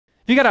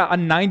you got a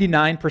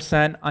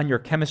 99% on your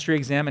chemistry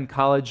exam in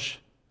college,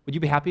 would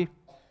you be happy?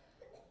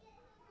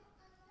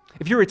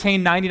 If you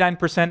retained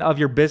 99% of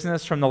your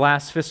business from the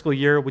last fiscal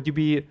year, would you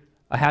be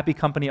a happy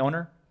company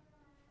owner?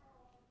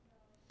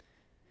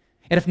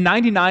 And if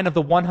 99 of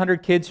the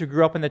 100 kids who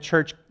grew up in the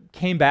church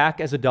came back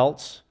as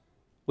adults,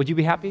 would you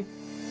be happy?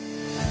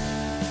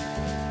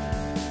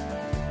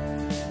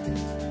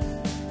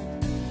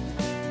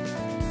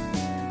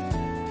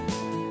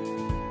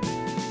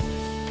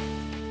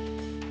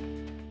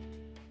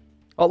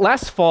 Well,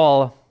 last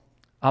fall,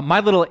 my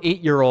little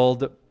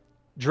 8-year-old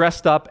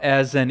dressed up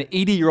as an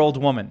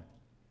 80-year-old woman.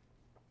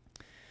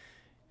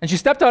 And she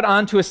stepped out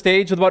onto a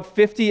stage with about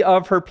 50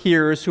 of her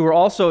peers who were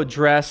also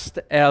dressed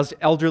as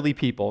elderly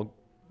people,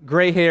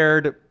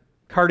 gray-haired,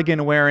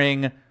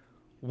 cardigan-wearing,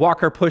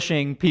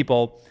 walker-pushing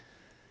people.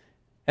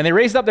 And they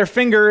raised up their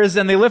fingers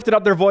and they lifted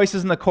up their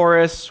voices in the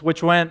chorus,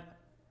 which went,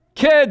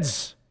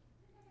 "Kids,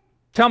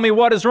 tell me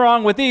what is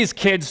wrong with these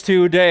kids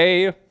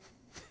today."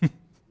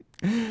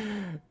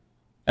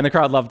 And the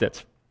crowd loved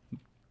it.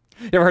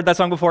 You ever heard that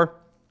song before?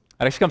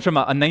 It actually comes from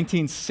a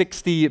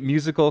 1960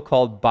 musical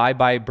called Bye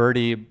Bye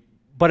Birdie,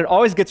 but it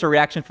always gets a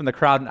reaction from the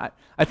crowd. And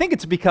I think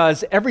it's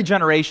because every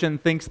generation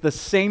thinks the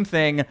same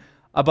thing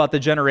about the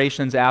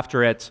generations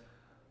after it.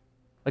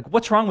 Like,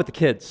 what's wrong with the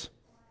kids?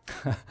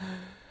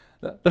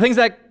 The things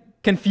that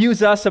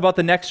confuse us about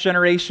the next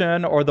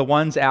generation or the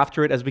ones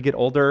after it as we get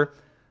older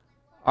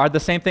are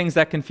the same things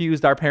that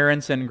confused our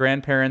parents and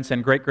grandparents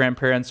and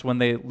great-grandparents when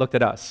they looked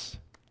at us.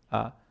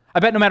 I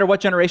bet no matter what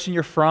generation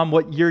you're from,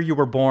 what year you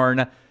were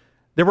born,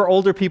 there were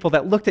older people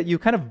that looked at you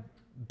kind of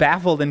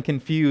baffled and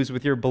confused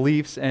with your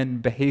beliefs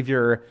and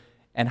behavior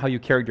and how you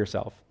carried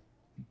yourself.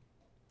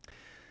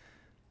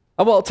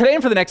 Well, today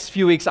and for the next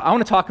few weeks, I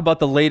want to talk about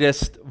the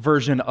latest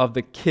version of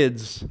the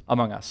kids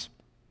among us.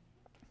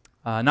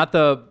 Not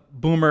the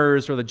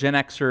boomers or the Gen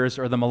Xers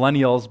or the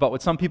millennials, but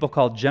what some people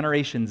call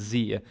Generation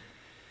Z.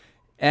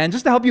 And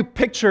just to help you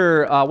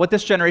picture what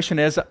this generation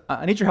is,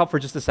 I need your help for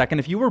just a second.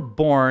 If you were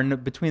born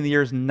between the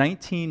years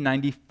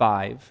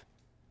 1995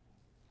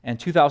 and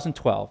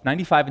 2012,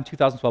 95 and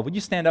 2012, would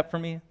you stand up for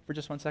me for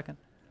just one second?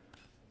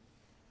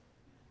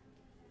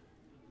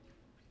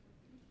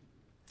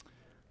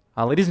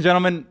 Ladies and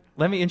gentlemen,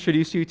 let me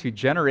introduce you to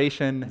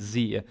Generation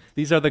Z.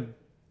 These are the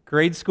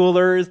grade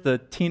schoolers, the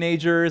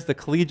teenagers, the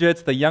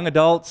collegiates, the young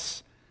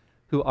adults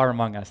who are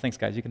among us. Thanks,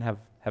 guys. You can have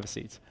a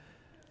seat.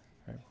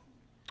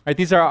 All right,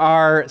 these are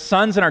our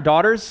sons and our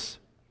daughters.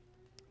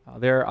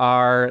 They're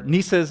our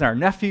nieces and our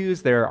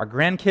nephews. They're our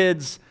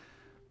grandkids.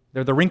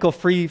 They're the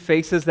wrinkle-free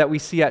faces that we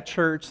see at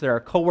church. They're our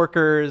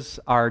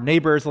coworkers, our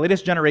neighbors. The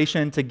latest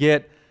generation to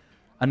get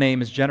a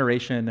name is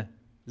Generation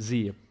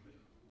Z.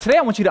 Today,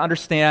 I want you to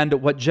understand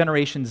what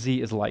Generation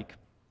Z is like.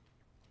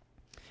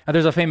 Now,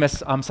 there's a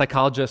famous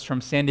psychologist from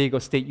San Diego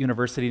State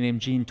University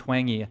named Jean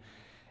Twenge,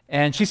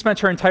 and she spent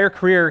her entire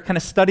career kind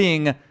of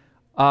studying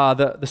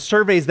the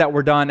surveys that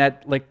were done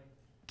at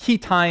key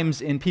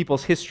times in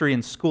people's history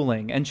and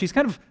schooling. And she's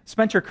kind of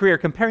spent her career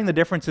comparing the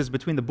differences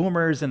between the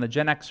boomers and the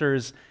Gen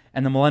Xers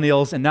and the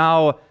millennials, and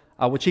now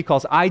what she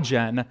calls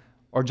iGen,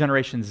 or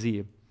Generation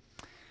Z.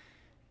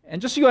 And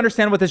just so you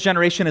understand what this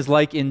generation is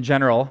like in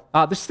general,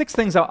 there's 6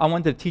 things I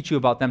wanted to teach you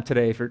about them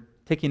today if you're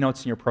taking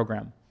notes in your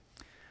program.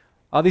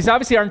 These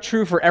obviously aren't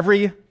true for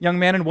every young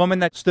man and woman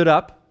that stood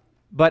up,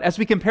 but as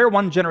we compare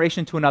one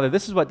generation to another,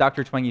 this is what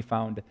Dr. Twenge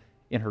found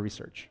in her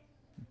research.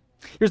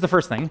 Here's the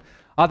first thing.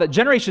 That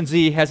Generation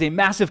Z has a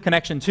massive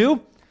connection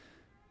to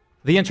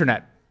the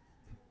internet.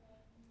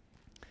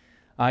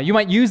 You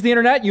might use the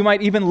internet, you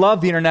might even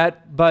love the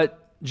internet, but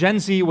Gen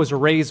Z was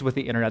raised with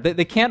the internet.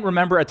 They can't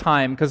remember a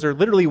time, because there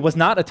literally was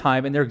not a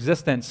time in their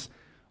existence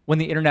when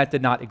the internet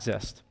did not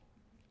exist.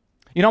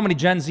 You know how many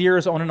Gen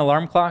Zers own an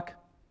alarm clock?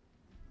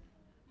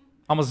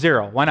 Almost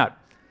 0. Why not?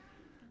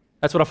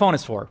 That's what a phone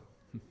is for.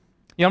 You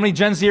know how many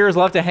Gen Zers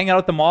love to hang out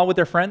at the mall with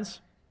their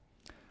friends?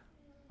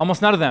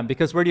 Almost none of them,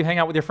 because where do you hang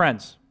out with your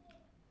friends?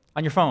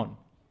 On your phone.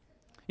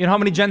 You know how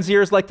many Gen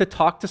Zers like to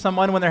talk to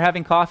someone when they're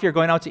having coffee or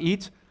going out to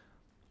eat?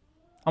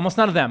 Almost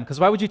none of them, because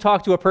why would you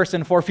talk to a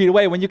person 4 feet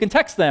away when you can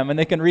text them and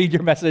they can read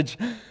your message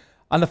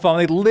on the phone?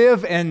 They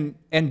live and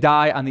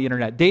die on the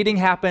internet. Dating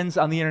happens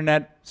on the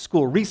internet.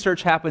 School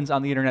research happens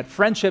on the internet.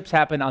 Friendships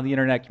happen on the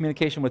internet.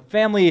 Communication with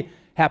family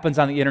happens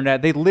on the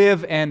internet. They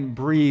live and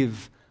breathe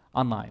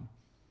online.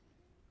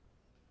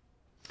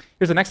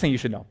 Here's the next thing you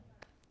should know.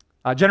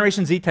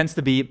 Generation Z tends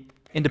to be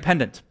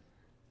independent.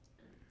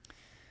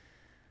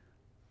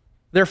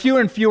 There are fewer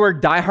and fewer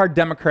diehard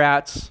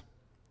Democrats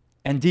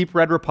and deep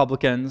red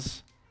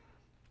Republicans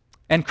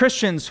and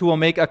Christians who will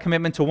make a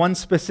commitment to one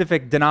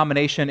specific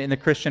denomination in the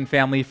Christian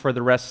family for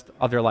the rest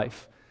of their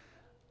life.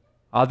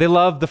 They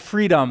love the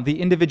freedom, the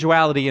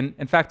individuality, and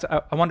in fact,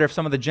 I wonder if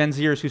some of the Gen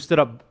Zers who stood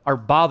up are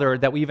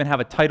bothered that we even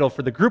have a title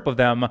for the group of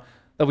them,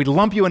 that we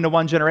lump you into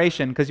one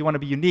generation because you want to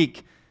be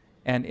unique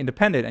and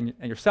independent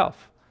and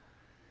yourself.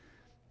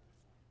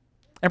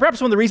 And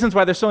perhaps one of the reasons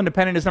why they're so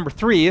independent is number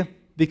 3,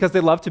 because they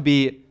love to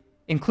be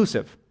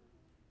inclusive.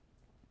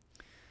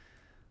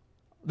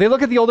 They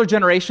look at the older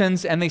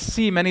generations and they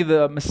see many of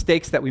the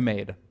mistakes that we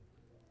made.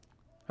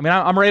 I mean,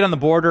 I'm right on the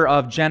border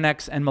of Gen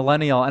X and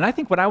Millennial, and I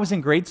think when I was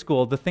in grade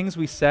school, the things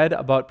we said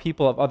about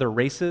people of other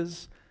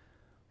races,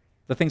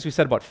 the things we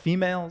said about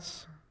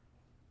females,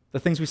 the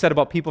things we said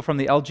about people from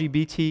the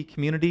LGBT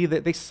community,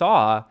 they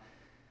saw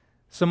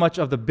so much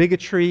of the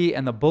bigotry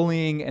and the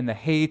bullying and the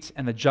hate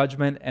and the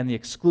judgment and the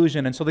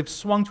exclusion, and so they've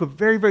swung to a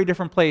very, very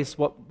different place.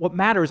 What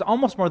matters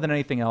almost more than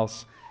anything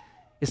else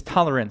is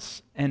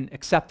tolerance and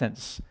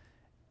acceptance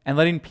and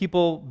letting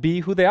people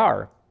be who they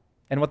are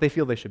and what they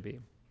feel they should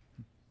be.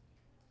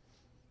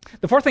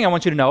 The fourth thing I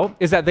want you to know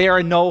is that they are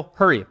in no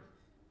hurry.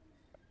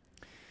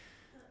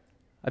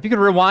 If you could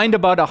rewind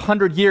about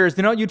 100 years, do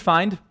you know what you'd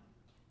find?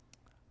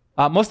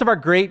 Most of our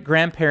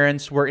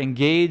great-grandparents were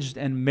engaged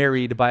and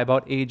married by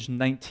about age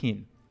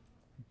 19.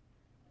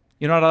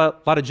 You know, a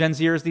lot of Gen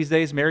Zers these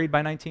days married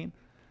by 19?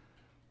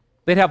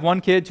 They'd have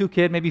 1 kid, 2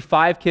 kids, maybe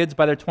 5 kids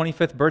by their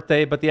 25th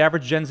birthday, but the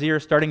average Gen Zer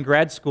starting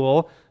grad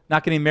school,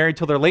 not getting married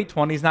till their late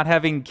 20s, not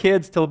having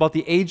kids till about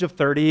the age of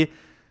 30,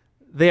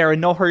 they are in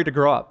no hurry to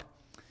grow up.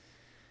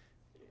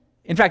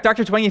 In fact,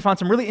 Dr. Twenge found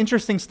some really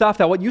interesting stuff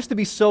that what used to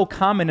be so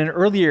common in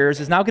early years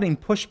is now getting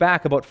pushed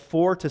back about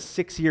 4 to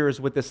 6 years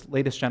with this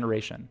latest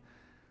generation.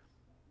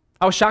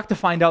 I was shocked to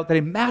find out that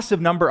a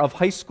massive number of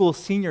high school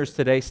seniors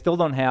today still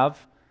don't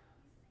have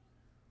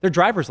their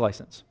driver's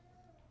license.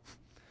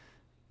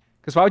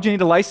 Because why would you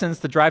need a license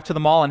to drive to the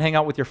mall and hang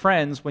out with your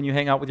friends when you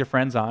hang out with your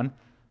friends on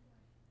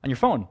your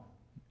phone?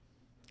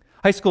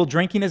 High school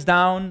drinking is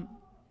down,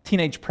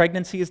 teenage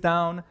pregnancy is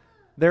down.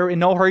 They're in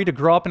no hurry to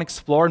grow up and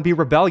explore and be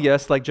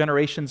rebellious like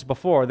generations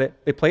before.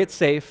 They play it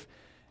safe,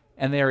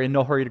 and they are in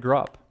no hurry to grow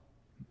up.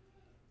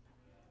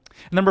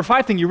 Number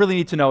 5 thing you really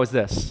need to know is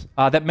this,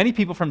 that many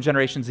people from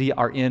Generation Z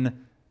are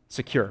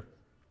insecure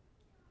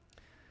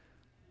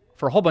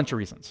for a whole bunch of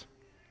reasons.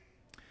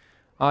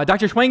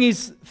 Dr.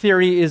 Twenge's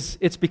theory is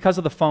it's because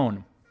of the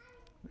phone.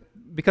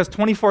 Because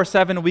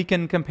 24/7 we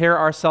can compare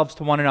ourselves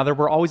to one another.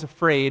 We're always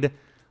afraid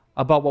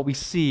about what we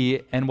see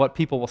and what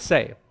people will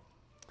say.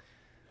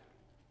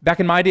 Back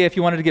in my day, if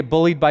you wanted to get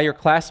bullied by your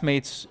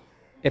classmates,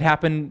 it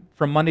happened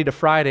from Monday to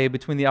Friday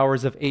between the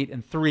hours of 8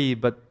 and 3,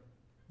 but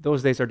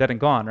those days are dead and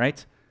gone,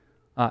 right?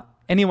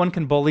 Anyone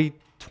can bully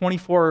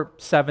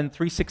 24/7,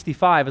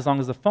 365, as long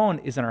as the phone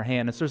is in our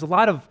hand. And so there's a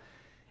lot of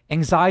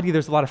anxiety,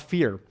 there's a lot of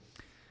fear.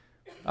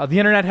 The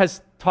internet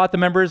has taught the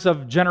members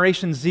of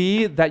Generation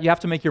Z that you have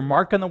to make your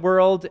mark on the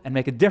world and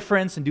make a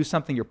difference and do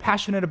something you're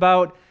passionate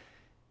about,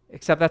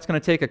 except that's going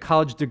to take a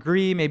college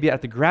degree, maybe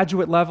at the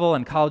graduate level,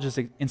 and college is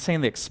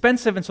insanely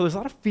expensive, and so there's a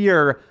lot of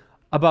fear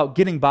about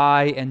getting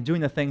by and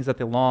doing the things that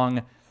they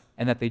long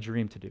and that they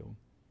dream to do.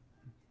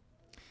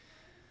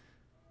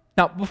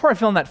 Now, before I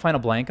fill in that final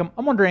blank,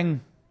 I'm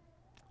wondering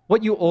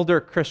what you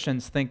older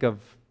Christians think of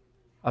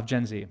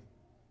Gen Z.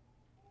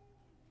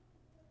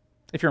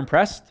 If you're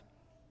impressed,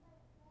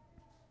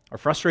 or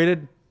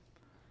frustrated,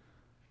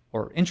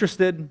 or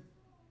interested,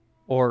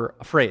 or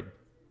afraid.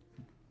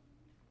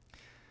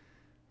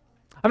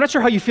 I'm not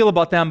sure how you feel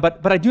about them,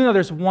 but I do know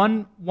there's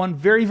one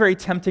very, very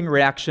tempting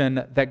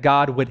reaction that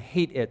God would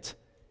hate it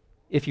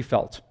if you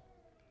felt.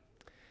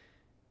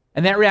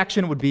 And that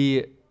reaction would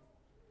be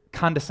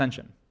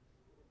condescension.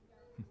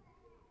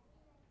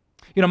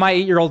 You know, my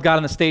 8-year-old got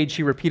on the stage,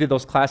 she repeated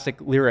those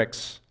classic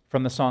lyrics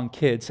from the song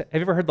Kids. Have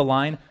you ever heard the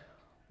line,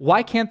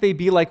 "Why can't they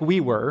be like we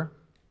were,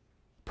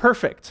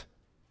 perfect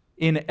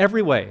in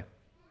every way?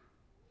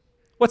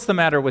 What's the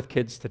matter with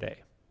kids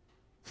today?"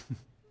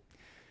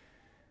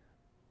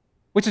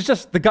 Which is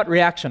just the gut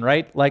reaction,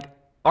 right? Like,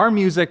 our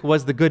music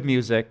was the good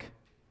music.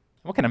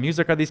 What kind of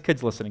music are these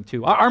kids listening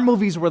to? Our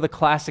movies were the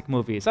classic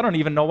movies. I don't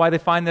even know why they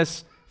find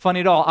this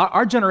funny at all.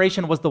 Our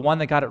generation was the one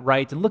that got it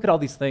right, and look at all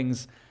these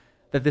things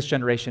that this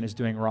generation is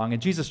doing wrong, and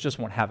Jesus just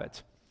won't have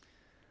it.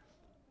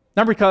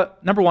 Number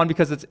 1,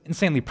 because it's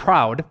insanely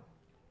proud,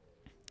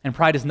 and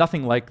pride is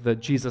nothing like the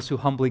Jesus who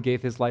humbly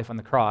gave his life on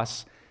the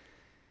cross.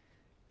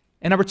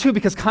 And number 2,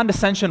 because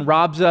condescension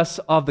robs us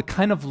of the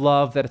kind of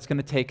love that it's going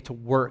to take to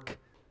work,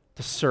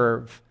 to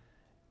serve,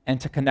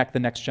 and to connect the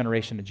next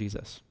generation to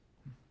Jesus.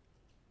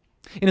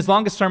 In his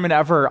longest sermon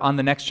ever on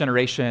the next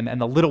generation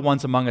and the little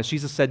ones among us,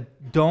 Jesus said,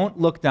 don't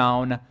look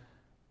down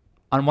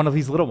on one of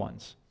these little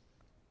ones.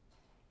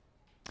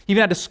 He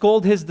even had to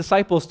scold his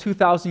disciples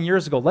 2,000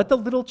 years ago. Let the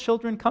little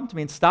children come to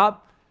me and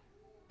stop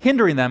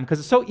hindering them, because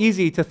it's so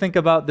easy to think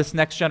about this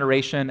next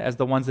generation as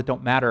the ones that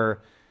don't matter,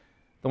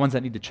 the ones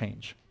that need to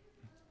change.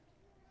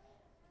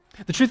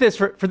 The truth is,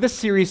 for this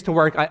series to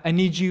work, I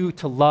need you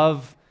to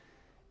love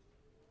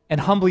and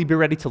humbly be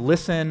ready to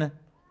listen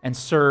and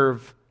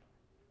serve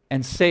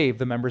and save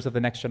the members of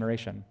the next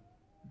generation.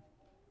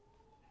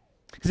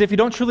 Because if you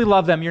don't truly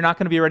love them, you're not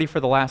going to be ready for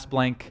the last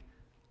blank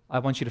I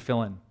want you to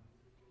fill in.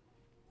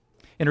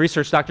 In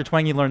research, Dr.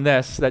 Twenge learned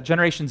this, that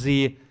Generation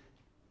Z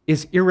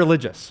is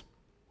irreligious.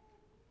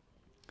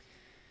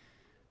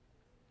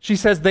 She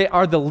says they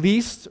are the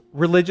least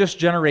religious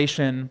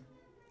generation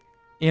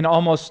in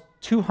almost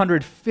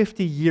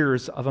 250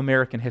 years of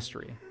American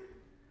history.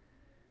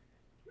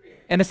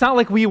 And it's not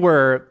like we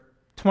were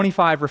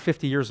 25 or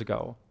 50 years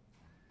ago.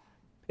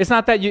 It's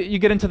not that you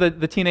get into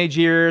the teenage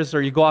years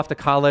or you go off to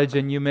college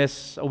and you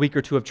miss a week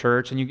or two of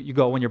church and you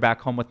go when you're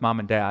back home with mom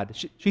and dad.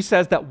 She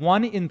says that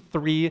 1 in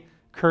 3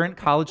 current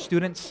college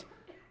students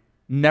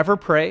never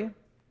pray,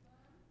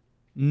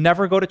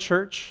 never go to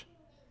church,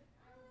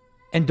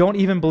 and don't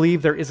even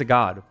believe there is a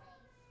God.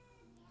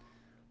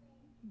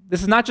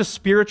 This is not just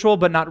spiritual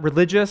but not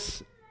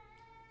religious.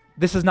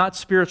 This is not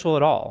spiritual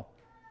at all.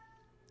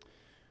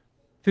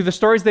 Through the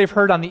stories they've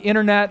heard on the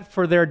internet,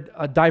 for their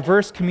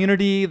diverse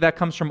community that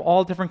comes from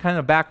all different kinds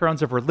of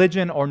backgrounds of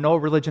religion or no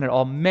religion at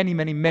all, many,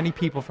 many, many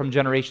people from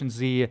Generation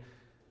Z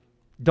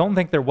don't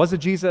think there was a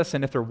Jesus,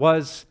 and if there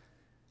was,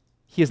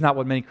 he is not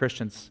what many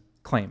Christians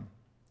claim.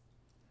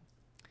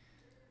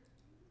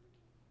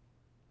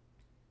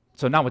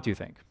 So now what do you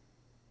think?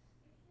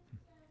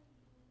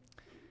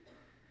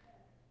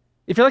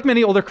 If you're like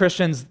many older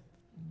Christians,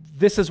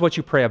 this is what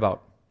you pray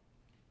about.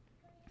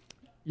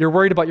 You're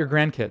worried about your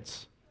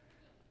grandkids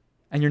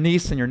and your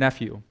niece and your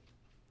nephew.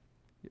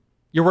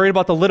 You're worried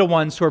about the little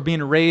ones who are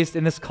being raised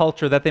in this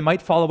culture, that they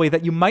might fall away,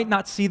 that you might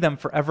not see them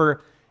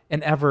forever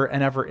and ever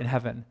and ever in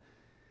heaven.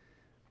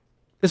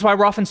 This is why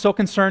we're often so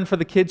concerned for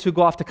the kids who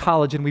go off to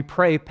college, and we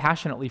pray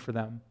passionately for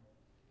them.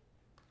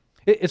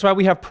 It's why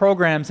we have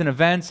programs and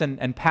events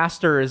and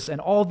pastors and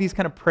all these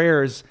kind of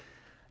prayers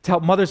to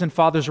help mothers and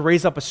fathers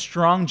raise up a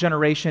strong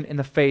generation in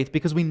the faith,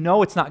 because we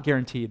know it's not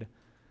guaranteed.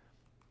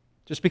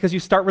 Just because you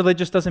start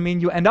religious doesn't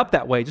mean you end up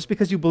that way. Just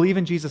because you believe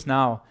in Jesus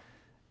now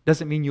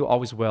doesn't mean you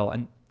always will.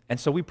 And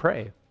so we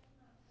pray.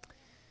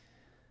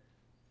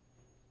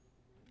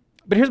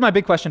 But here's my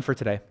big question for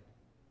today.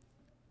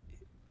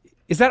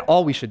 Is that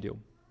all we should do?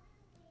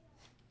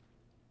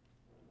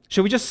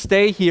 Should we just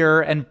stay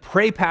here and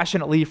pray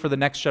passionately for the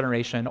next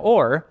generation?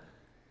 Or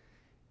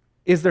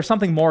is there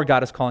something more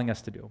God is calling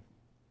us to do?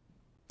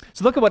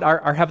 So look at what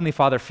our Heavenly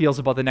Father feels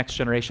about the next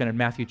generation in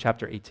Matthew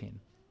chapter 18.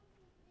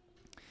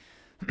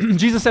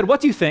 Jesus said,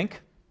 "What do you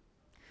think?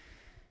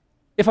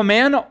 If a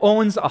man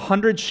owns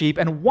 100 sheep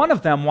and one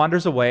of them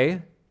wanders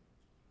away,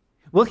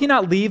 will he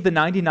not leave the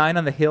 99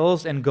 on the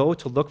hills and go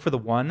to look for the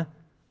one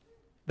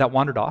that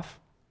wandered off?"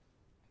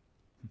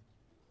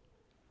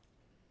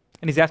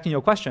 And he's asking you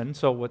a question,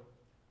 so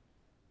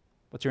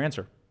what's your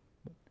answer?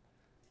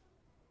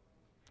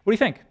 What do you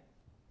think?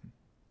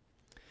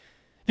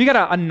 If you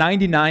got a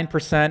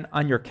 99%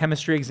 on your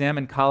chemistry exam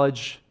in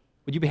college,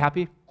 would you be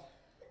happy?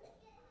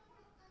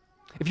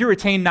 If you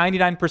retain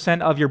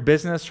 99% of your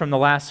business from the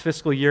last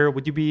fiscal year,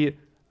 would you be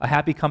a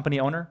happy company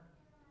owner?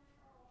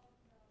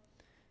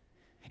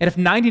 And if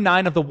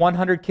 99 of the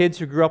 100 kids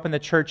who grew up in the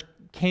church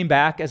came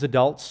back as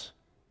adults,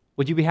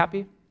 would you be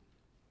happy?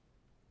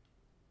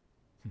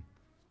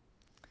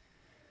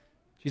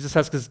 Jesus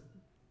says, because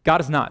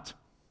God is not.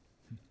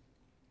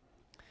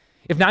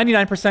 If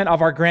 99%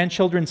 of our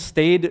grandchildren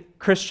stayed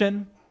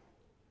Christian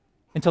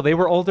until they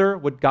were older,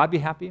 would God be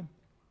happy?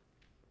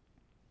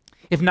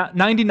 If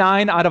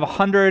 99 out of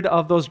 100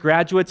 of those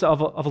graduates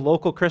of a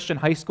local Christian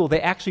high school,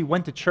 they actually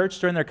went to church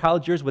during their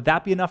college years, would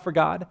that be enough for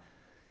God?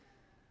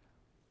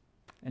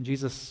 And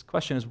Jesus'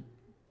 question is,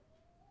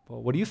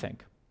 well, what do you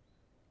think?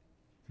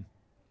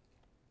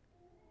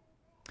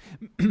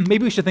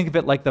 Maybe we should think of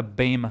it like the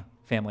Boehm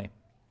family.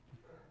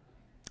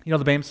 You know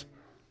the Boehms?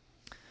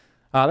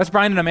 That's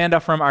Brian and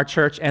Amanda from our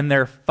church and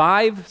their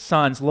 5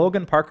 sons,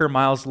 Logan, Parker,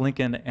 Miles,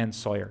 Lincoln, and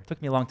Sawyer. It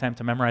took me a long time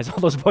to memorize all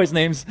those boys'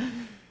 names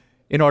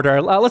in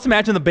order. Let's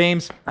imagine the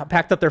Boehms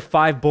packed up their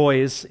 5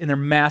 boys in their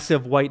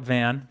massive white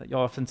van that you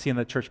often see in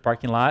the church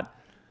parking lot.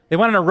 They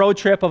went on a road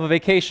trip of a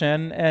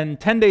vacation, and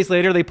 10 days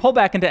later, they pull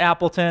back into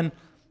Appleton,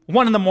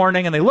 1 in the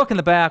morning, and they look in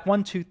the back,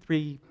 1, 2,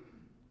 3,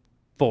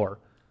 4.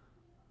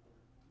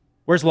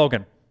 Where's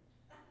Logan?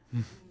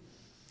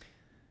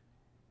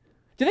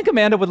 Do you think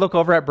Amanda would look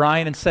over at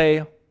Brian and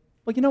say,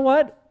 well, you know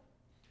what?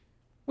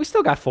 We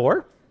still got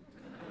 4.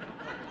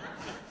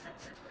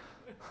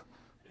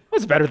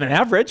 It's better than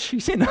average.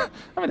 You've seen,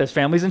 there's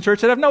families in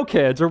church that have no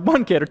kids, or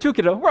 1 kid, or 2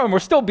 kids. We're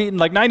still beating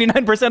like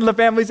 99% of the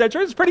families at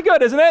church. It's pretty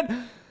good, isn't it?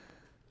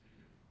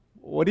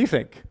 What do you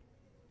think?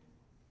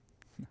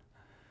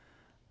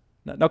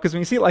 No, because when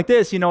you see it like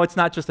this, you know it's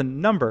not just a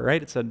number,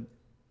 right? It's a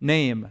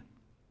name,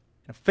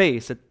 a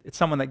face. It's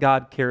someone that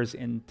God cares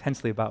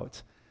intensely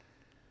about.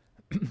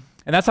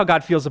 And that's how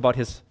God feels about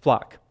his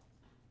flock.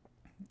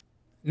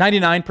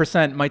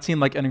 99% might seem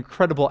like an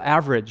incredible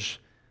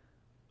average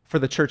for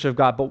the church of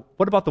God, but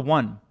what about the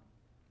one?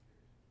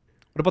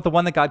 What about the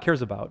one that God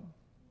cares about?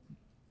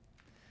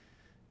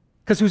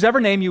 Because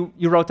whosever name you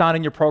wrote down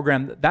in your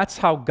program, that's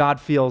how God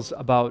feels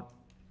about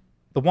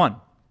the one.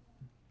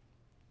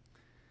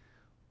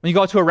 When you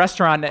go to a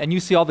restaurant and you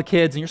see all the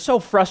kids and you're so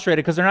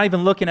frustrated because they're not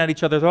even looking at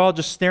each other, they're all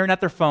just staring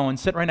at their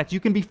phones, sitting right next to you.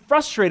 You can be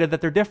frustrated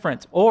that they're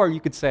different, or you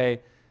could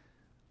say,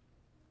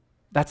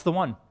 that's the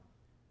one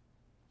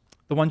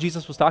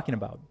Jesus was talking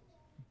about.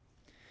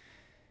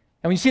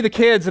 And when you see the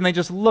kids and they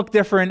just look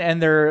different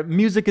and their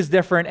music is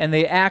different and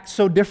they act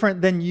so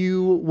different than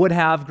you would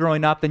have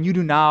growing up, than you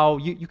do now,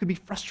 you could be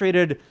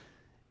frustrated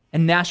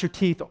and gnash your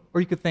teeth, or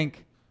you could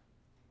think,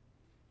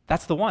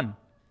 that's the one.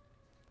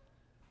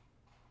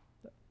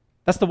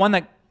 That's the one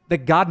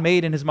that God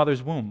made in his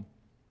mother's womb.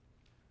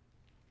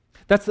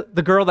 That's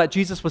the girl that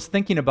Jesus was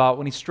thinking about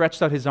when he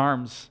stretched out his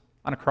arms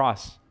on a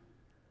cross.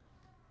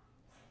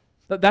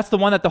 That's the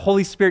one that the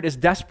Holy Spirit is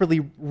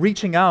desperately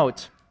reaching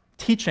out,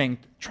 teaching,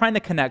 trying to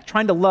connect,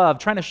 trying to love,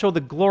 trying to show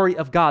the glory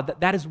of God.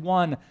 That is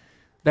one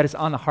that is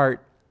on the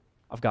heart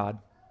of God.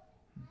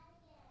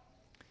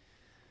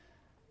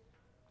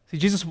 See,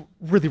 Jesus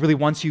really, really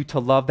wants you to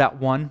love that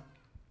one,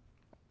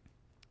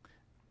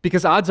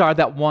 because odds are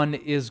that one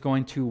is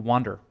going to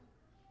wander.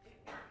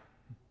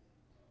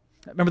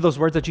 Remember those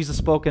words that Jesus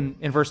spoke in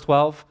verse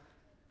 12?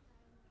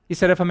 He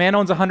said, if a man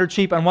owns 100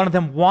 sheep and one of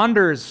them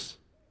wanders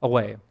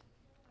away,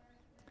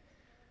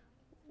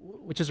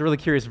 which is a really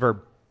curious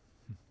verb.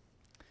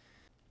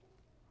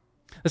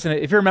 Listen,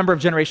 if you're a member of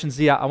Generation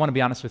Z, I want to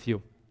be honest with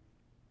you.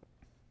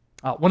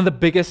 One of the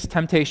biggest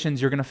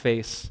temptations you're going to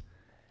face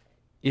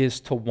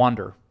is to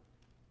wander.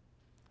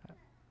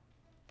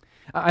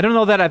 I don't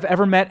know that I've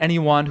ever met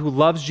anyone who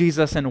loves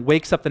Jesus and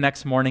wakes up the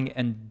next morning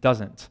and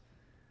doesn't.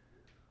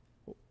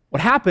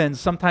 What happens,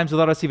 sometimes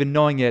without us even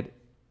knowing it,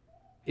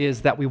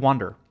 is that we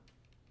wander.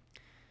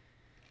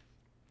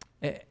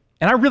 And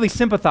I really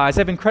sympathize.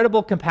 I have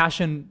incredible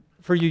compassion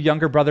for you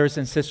younger brothers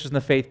and sisters in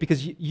the faith,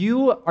 because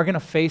you are going to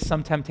face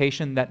some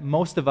temptation that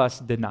most of us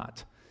did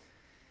not.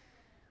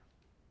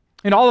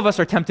 And all of us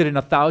are tempted in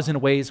 1,000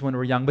 ways when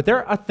we're young, but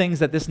there are things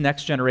that this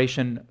next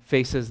generation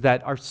faces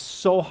that are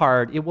so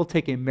hard, it will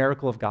take a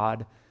miracle of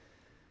God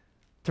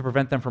to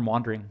prevent them from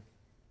wandering.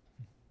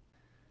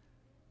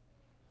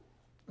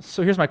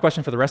 So here's my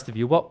question for the rest of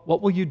you.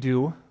 What will you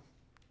do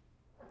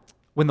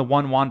when the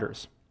one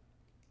wanders?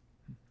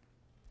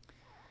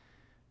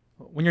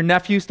 When your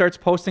nephew starts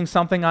posting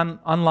something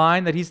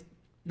online that he's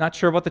not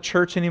sure about the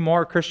church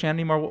anymore or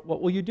Christianity anymore,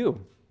 what will you do?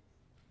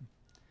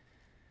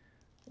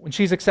 When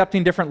she's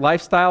accepting different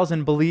lifestyles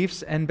and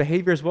beliefs and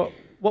behaviors, what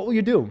will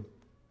you do?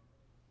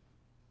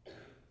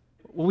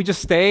 Will we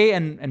just stay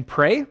and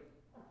pray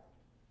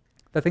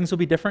that things will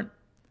be different?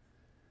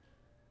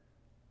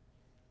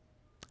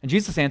 And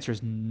Jesus' answer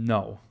is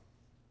no.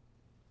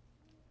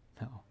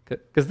 No,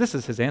 because this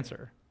is his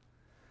answer.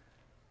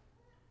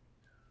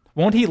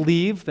 Won't he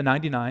leave the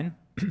 99,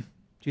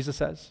 Jesus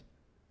says?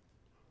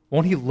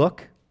 Won't he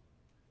look?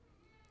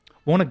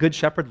 Won't a good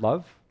shepherd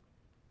love?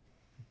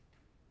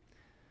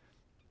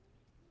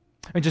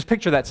 I mean, just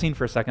picture that scene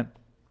for a second.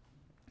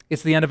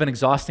 It's the end of an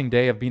exhausting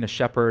day of being a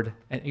shepherd,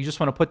 and you just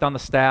want to put down the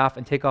staff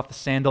and take off the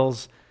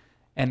sandals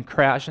and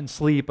crash and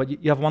sleep, but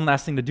you have one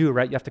last thing to do,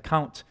 right? You have to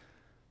count.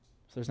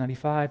 So there's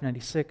 95,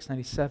 96,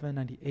 97,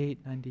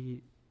 98,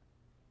 90.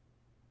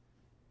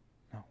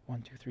 No,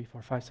 1, 2, 3,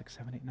 4, 5, 6,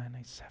 7, 8, 9,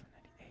 97,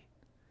 98,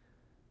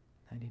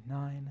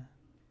 99.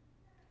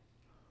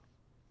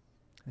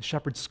 The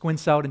shepherd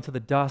squints out into the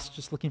dust,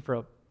 just looking for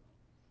a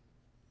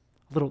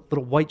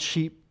little white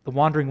sheep, the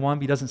wandering one,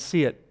 but he doesn't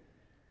see it,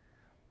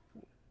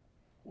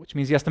 which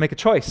means he has to make a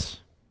choice,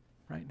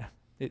 right?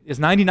 Is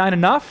 99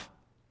 enough,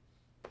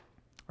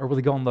 or will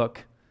he go and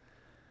look?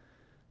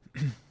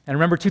 And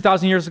remember,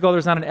 2,000 years ago,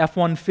 there's not an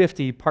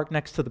F-150 parked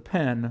next to the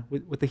pen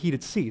with the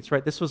heated seats,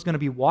 right? This was going to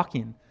be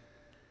walking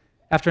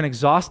after an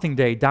exhausting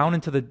day down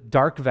into the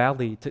dark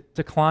valley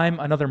to climb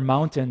another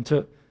mountain,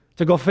 to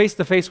go face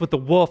to face with the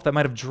wolf that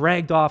might have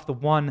dragged off the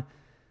one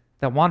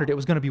that wandered. It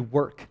was going to be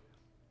work.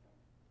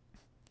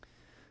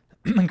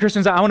 And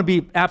Christians, I want to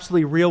be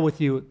absolutely real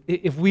with you.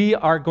 If we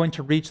are going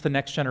to reach the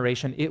next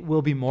generation, it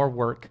will be more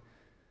work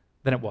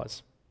than it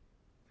was.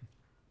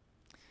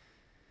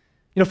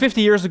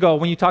 50 years ago,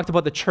 when you talked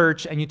about the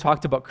church and you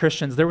talked about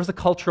Christians, there was a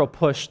cultural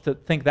push to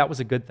think that was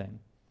a good thing.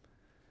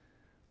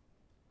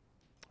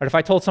 But if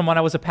I told someone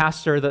I was a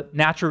pastor, the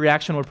natural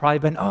reaction would probably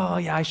have been, oh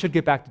yeah, I should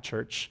get back to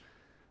church.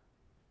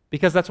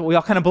 Because that's what we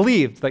all kind of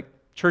believed. Like,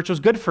 church was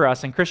good for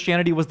us and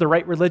Christianity was the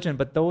right religion.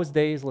 But those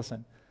days,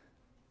 listen,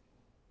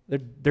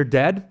 they're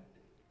dead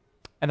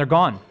and they're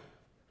gone.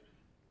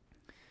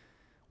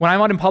 When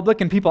I'm out in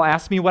public and people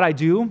ask me what I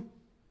do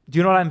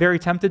you know what I'm very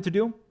tempted to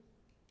do?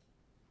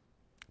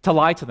 To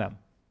lie to them.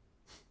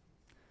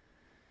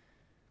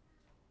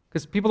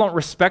 Because people don't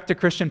respect a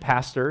Christian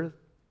pastor.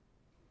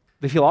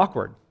 They feel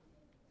awkward.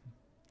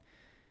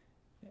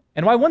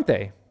 And why wouldn't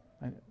they?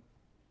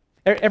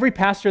 Every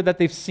pastor that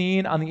they've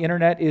seen on the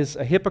internet is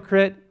a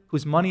hypocrite,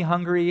 who's money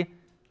hungry,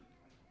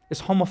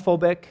 is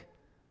homophobic,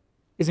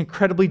 is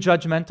incredibly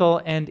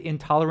judgmental and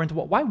intolerant.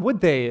 Why would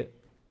they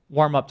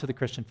warm up to the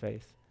Christian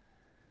faith?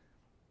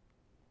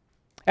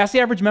 Ask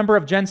the average member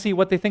of Gen Z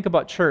what they think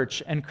about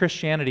church and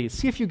Christianity.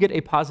 See if you get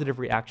a positive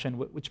reaction,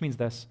 which means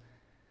this.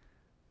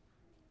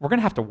 We're going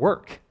to have to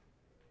work.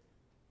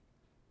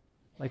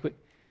 Like,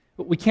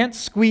 we can't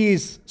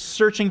squeeze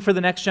searching for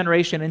the next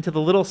generation into the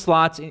little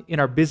slots in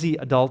our busy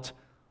adult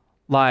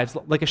lives.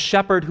 Like a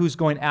shepherd who's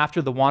going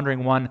after the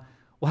wandering one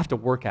will have to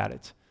work at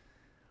it.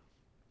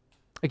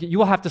 Like, you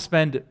will have to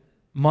spend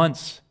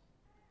months,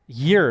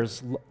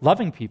 years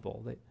loving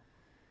people.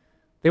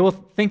 They will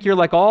think you're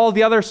like all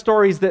the other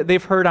stories that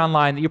they've heard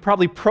online, that you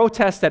probably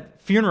protest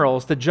at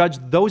funerals to judge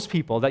those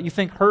people, that you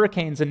think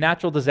hurricanes and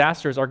natural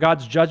disasters are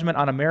God's judgment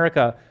on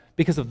America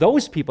because of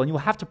those people, and you will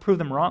have to prove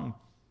them wrong.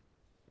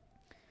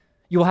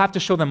 You will have to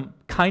show them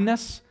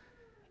kindness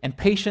and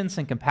patience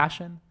and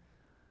compassion.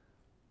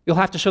 You'll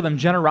have to show them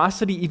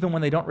generosity even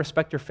when they don't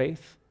respect your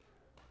faith.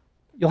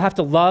 You'll have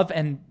to love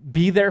and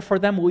be there for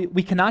them.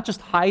 We cannot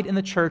just hide in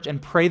the church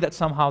and pray that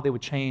somehow they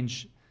would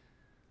change.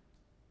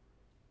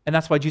 And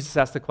that's why Jesus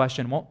asked the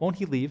question, won't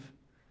he leave?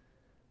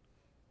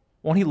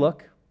 Won't he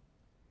look?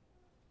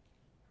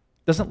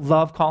 Doesn't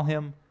love call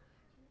him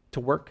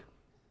to work?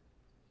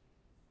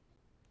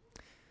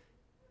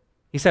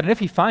 He said, and if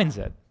he finds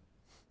it,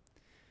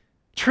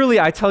 truly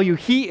I tell you,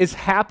 he is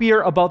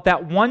happier about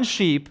that one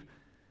sheep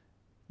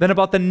than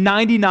about the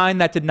 99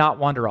 that did not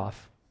wander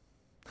off.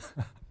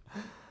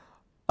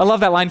 I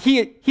love that line.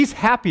 He's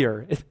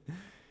happier.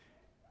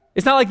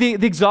 It's not like the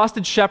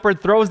exhausted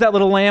shepherd throws that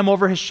little lamb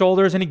over his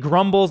shoulders and he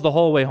grumbles the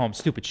whole way home.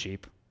 Stupid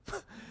sheep.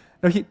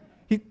 No,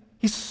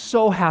 he's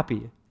so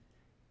happy.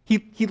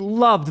 He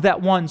loved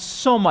that one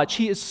so much.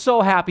 He is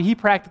so happy. He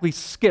practically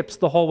skips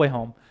the whole way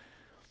home.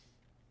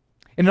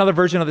 In another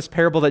version of this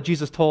parable that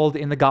Jesus told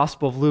in the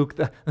Gospel of Luke,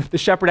 the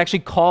shepherd actually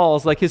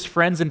calls like his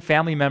friends and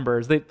family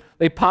members.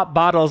 They pop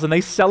bottles and they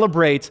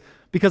celebrate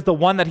because the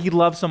one that he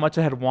loved so much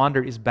that had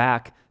wandered is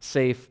back,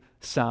 safe,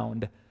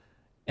 sound,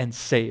 and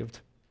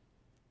saved.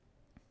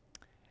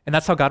 And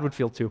that's how God would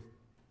feel too.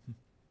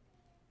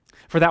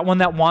 For that one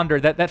that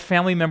wandered, that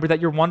family member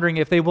that you're wondering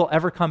if they will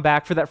ever come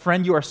back, for that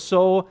friend you are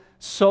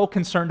so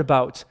concerned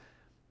about,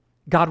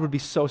 God would be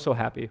so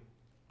happy.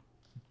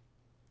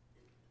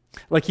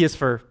 Like he is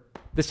for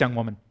this young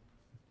woman.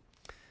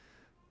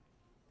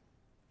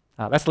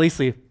 That's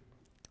Lacey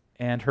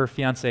and her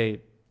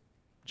fiance,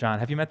 John.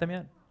 Have you met them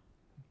yet?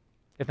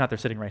 If not, they're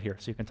sitting right here,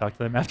 so you can talk to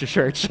them after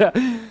church.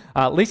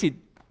 Lacey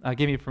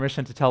gave me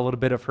permission to tell a little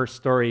bit of her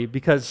story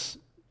because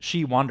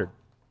she wandered.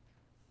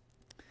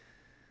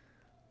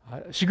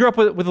 She grew up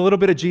with a little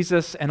bit of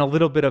Jesus and a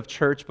little bit of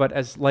church, but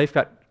as life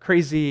got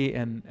crazy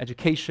and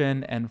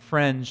education and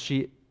friends,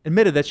 she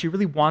admitted that she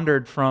really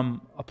wandered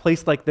from a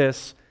place like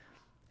this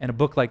and a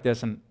book like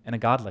this and a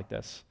God like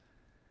this.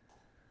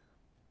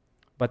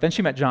 But then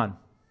she met John.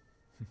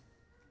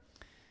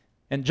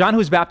 And John, who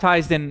was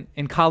baptized in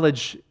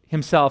college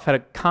himself, had a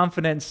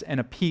confidence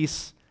and a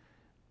peace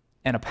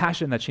and a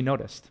passion that she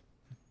noticed.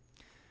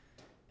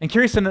 And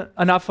curious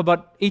enough,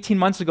 about 18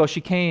 months ago,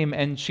 she came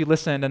and she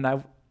listened, and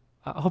I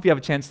hope you have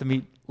a chance to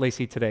meet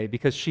Lacey today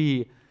because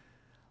she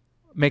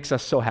makes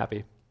us so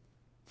happy.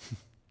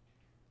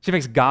 She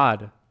makes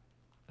God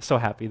so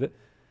happy.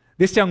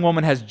 This young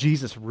woman has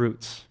Jesus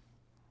roots.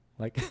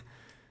 Like,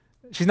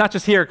 she's not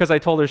just here because I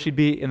told her she'd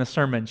be in the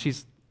sermon.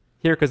 She's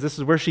here because this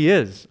is where she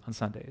is on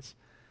Sundays.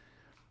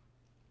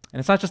 And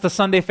it's not just a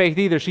Sunday faith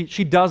either.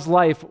 She does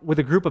life with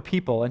a group of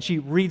people, and she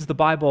reads the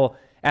Bible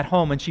at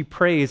home, and she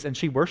prays, and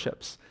she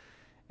worships.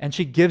 And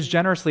she gives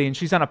generously, and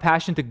she's on a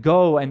passion to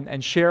go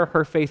and share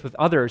her faith with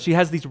others. She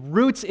has these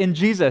roots in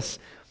Jesus,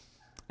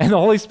 and the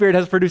Holy Spirit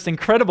has produced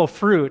incredible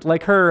fruit,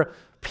 like her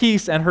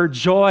peace and her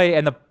joy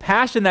and the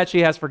passion that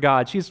she has for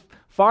God. She's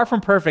far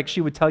from perfect,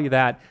 she would tell you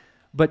that,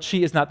 but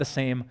she is not the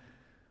same.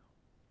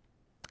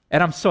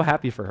 And I'm so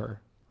happy for her.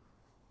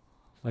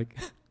 Like,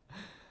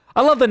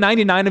 I love the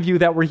 99 of you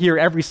that were here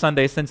every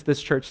Sunday since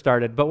this church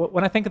started, but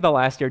when I think of the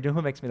last year, do you know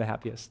who makes me the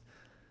happiest?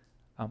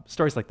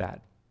 Stories like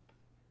that.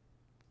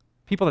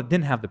 People that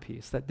didn't have the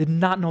peace, that did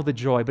not know the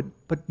joy,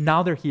 but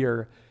now they're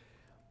here,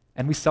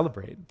 and we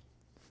celebrate.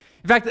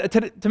 In fact,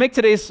 to make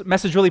today's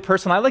message really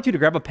personal, I'd like you to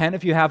grab a pen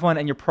if you have one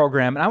in your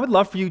program, and I would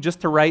love for you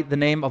just to write the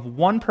name of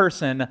one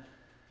person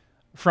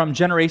from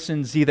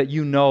Generation Z that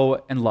you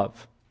know and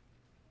love.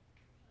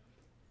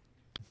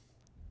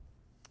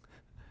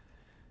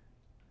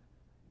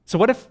 So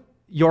what if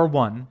your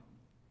one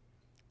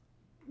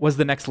was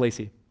the next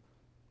Lacey?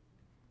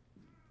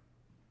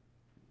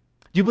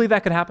 Do you believe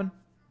that could happen?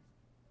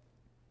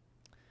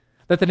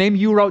 That the name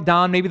you wrote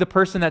down, maybe the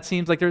person that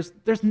seems like they're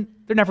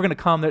never going to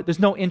come, there's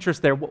no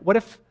interest there. What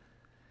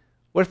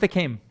if they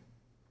came?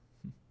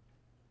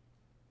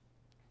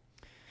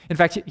 In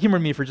fact, humor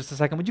me for just a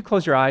second. Would you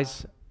close your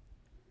eyes?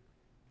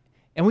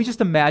 And we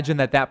just imagine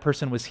that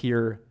person was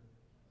here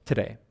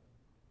today.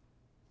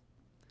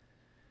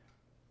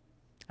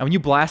 And when you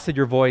blasted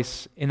your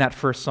voice in that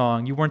first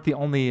song, you weren't the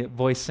only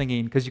voice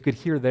singing because you could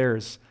hear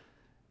theirs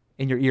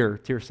in your ear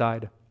to your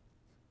side.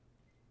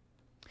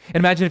 And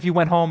imagine if you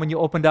went home and you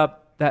opened up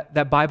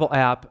that Bible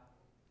app,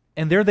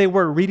 and there they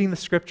were reading the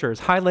scriptures,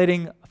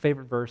 highlighting a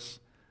favorite verse.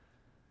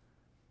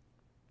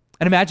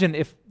 And imagine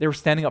if they were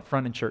standing up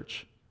front in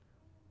church,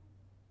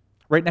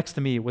 right next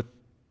to me with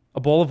a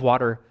bowl of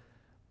water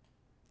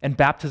and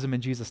baptism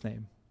in Jesus'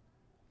 name.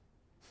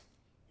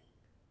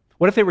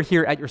 What if they were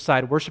here at your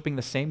side, worshiping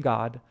the same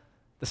God,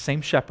 the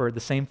same shepherd, the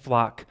same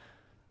flock,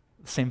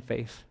 the same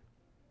faith?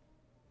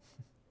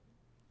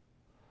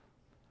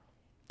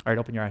 All right,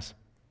 open your eyes.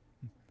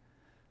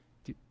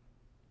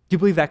 Do you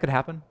believe that could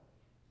happen?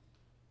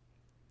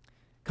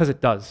 Because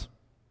it does.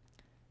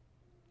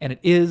 And it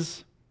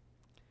is,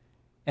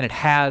 and it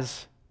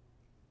has,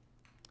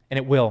 and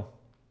it will.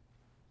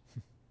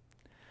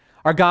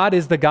 Our God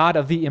is the God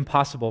of the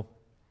impossible.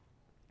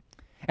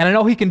 And I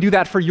know he can do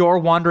that for your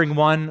wandering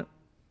one,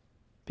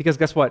 because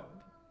guess what?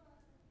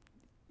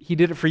 He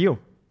did it for you.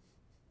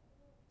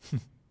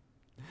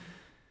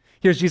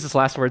 Here's Jesus'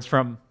 last words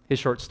from his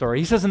short story.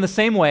 He says, in the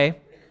same way,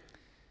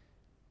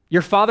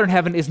 your Father in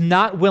heaven is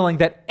not willing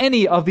that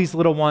any of these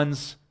little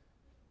ones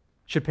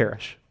should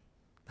perish.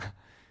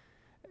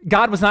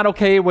 God was not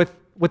okay with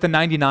the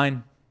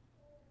 99.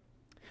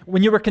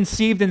 When you were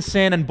conceived in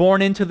sin and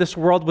born into this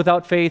world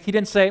without faith, he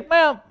didn't say,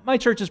 well, my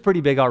church is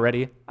pretty big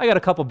already. I got a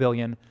couple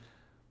billion.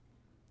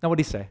 Now, what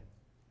did he say?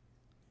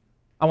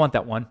 I want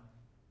that one.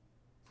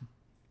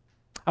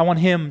 I want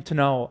him to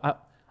know.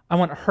 I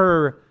want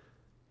her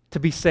to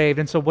be saved.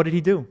 And so what did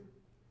he do?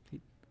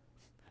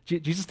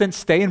 Jesus didn't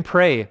stay and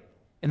pray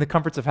in the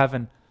comforts of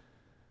heaven.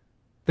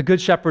 The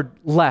Good Shepherd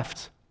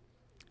left,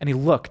 and he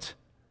looked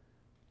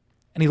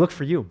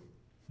for you.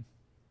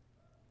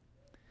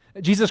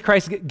 Jesus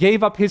Christ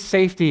gave up his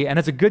safety, and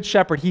as a good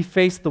shepherd, he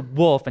faced the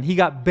wolf, and he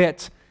got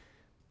bit,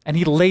 and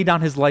he laid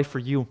down his life for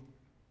you.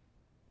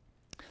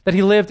 That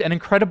he lived an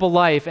incredible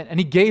life, and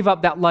he gave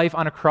up that life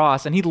on a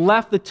cross, and he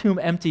left the tomb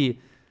empty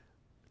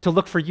to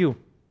look for you.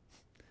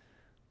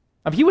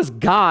 If he was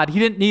God, he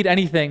didn't need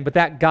anything, but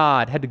that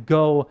God had to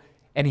go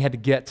and he had to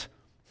get.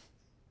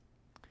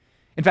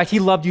 In fact, he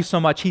loved you so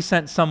much, he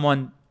sent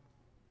someone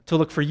to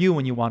look for you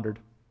when you wandered.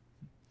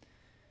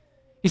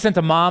 He sent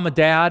a mom, a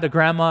dad, a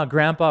grandma, a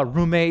grandpa, a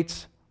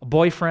roommate, a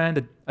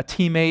boyfriend, a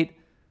teammate,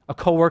 a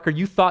coworker.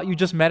 You thought you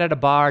just met at a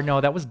bar. No,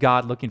 that was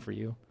God looking for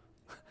you.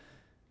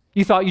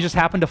 You thought you just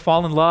happened to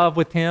fall in love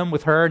with him,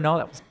 with her. No,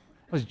 that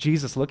was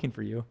Jesus looking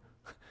for you.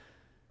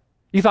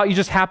 You thought you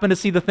just happened to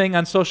see the thing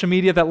on social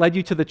media that led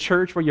you to the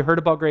church where you heard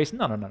about grace.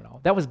 No.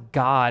 That was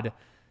God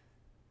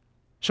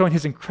showing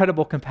his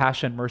incredible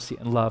compassion, mercy,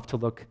 and love to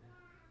look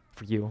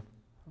for you.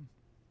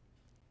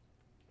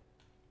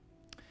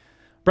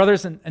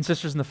 Brothers and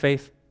sisters in the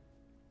faith,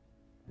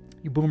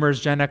 you boomers,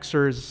 Gen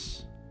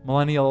Xers,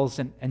 millennials,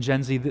 and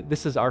Gen Z,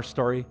 this is our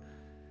story.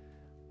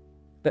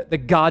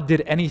 That God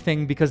did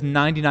anything because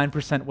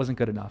 99% wasn't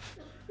good enough.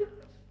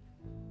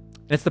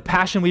 And it's the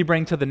passion we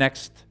bring to the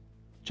next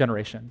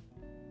generation.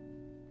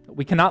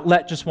 We cannot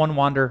let just one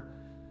wander.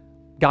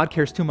 God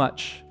cares too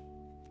much,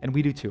 and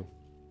we do too.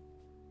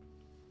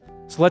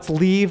 So let's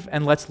leave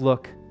and let's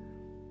look.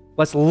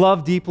 Let's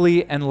love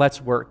deeply and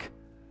let's work.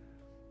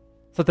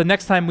 So that the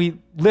next time we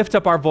lift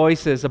up our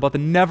voices about the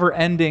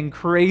never-ending,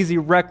 crazy,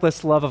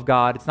 reckless love of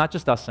God, it's not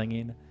just us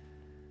singing,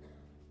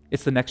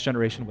 it's the next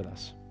generation with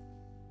us.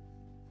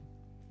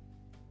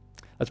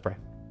 Let's pray.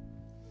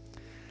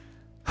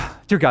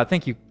 Dear God,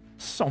 thank you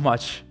so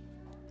much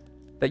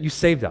that you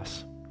saved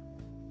us.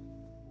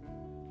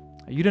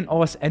 You didn't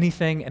owe us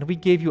anything, and we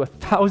gave you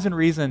 1,000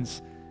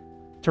 reasons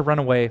to run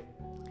away,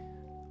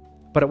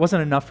 but it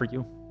wasn't enough for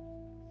you.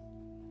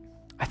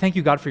 I thank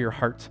you, God, for your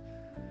heart.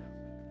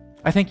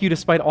 I thank you,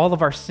 despite all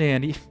of our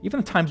sin, even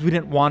the times we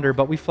didn't wander,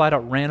 but we flat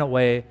out ran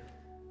away,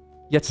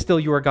 yet still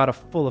you are God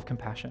full of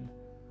compassion.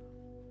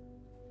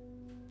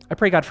 I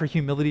pray, God, for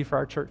humility for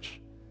our church.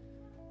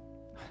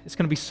 It's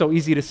going to be so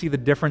easy to see the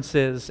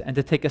differences and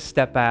to take a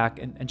step back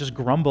and just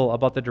grumble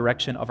about the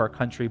direction of our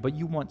country, but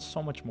you want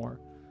so much more.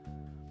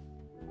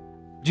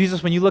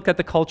 Jesus, when you look at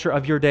the culture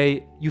of your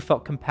day, you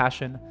felt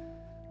compassion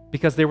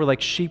because they were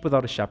like sheep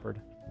without a shepherd.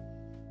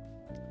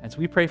 And so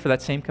we pray for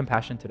that same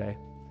compassion today.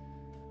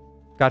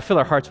 God, fill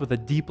our hearts with a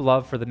deep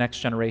love for the next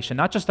generation,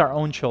 not just our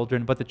own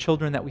children, but the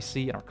children that we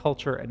see in our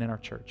culture and in our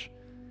church.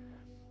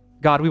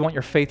 God, we want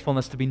your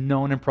faithfulness to be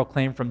known and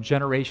proclaimed from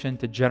generation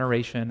to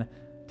generation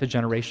to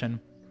generation.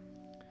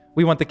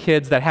 We want the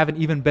kids that haven't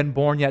even been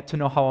born yet to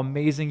know how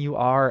amazing you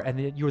are and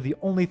that you are the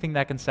only thing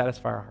that can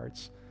satisfy our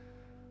hearts.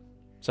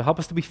 So help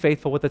us to be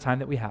faithful with the time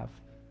that we have.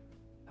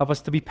 Help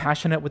us to be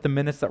passionate with the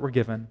minutes that we're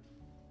given.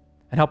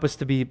 And help us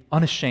to be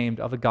unashamed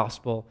of the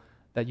gospel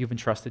that you've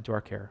entrusted to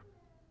our care.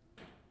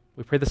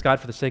 We pray this, God,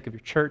 for the sake of your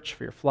church,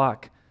 for your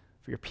flock,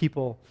 for your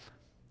people,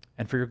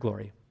 and for your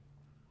glory.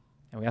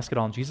 And we ask it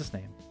all in Jesus'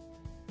 name.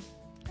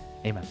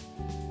 Amen.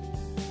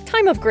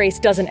 Time of Grace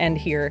doesn't end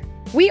here.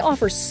 We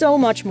offer so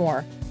much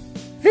more.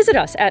 Visit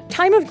us at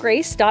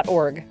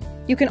timeofgrace.org.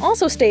 You can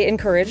also stay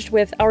encouraged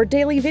with our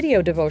daily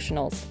video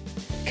devotionals.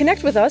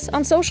 Connect with us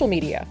on social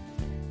media.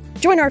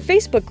 Join our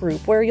Facebook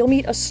group where you'll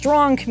meet a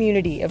strong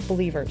community of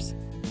believers.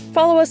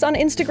 Follow us on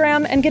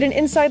Instagram and get an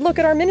inside look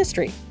at our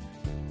ministry.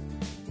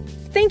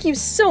 Thank you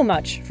so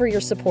much for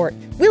your support.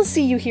 We'll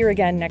see you here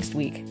again next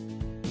week.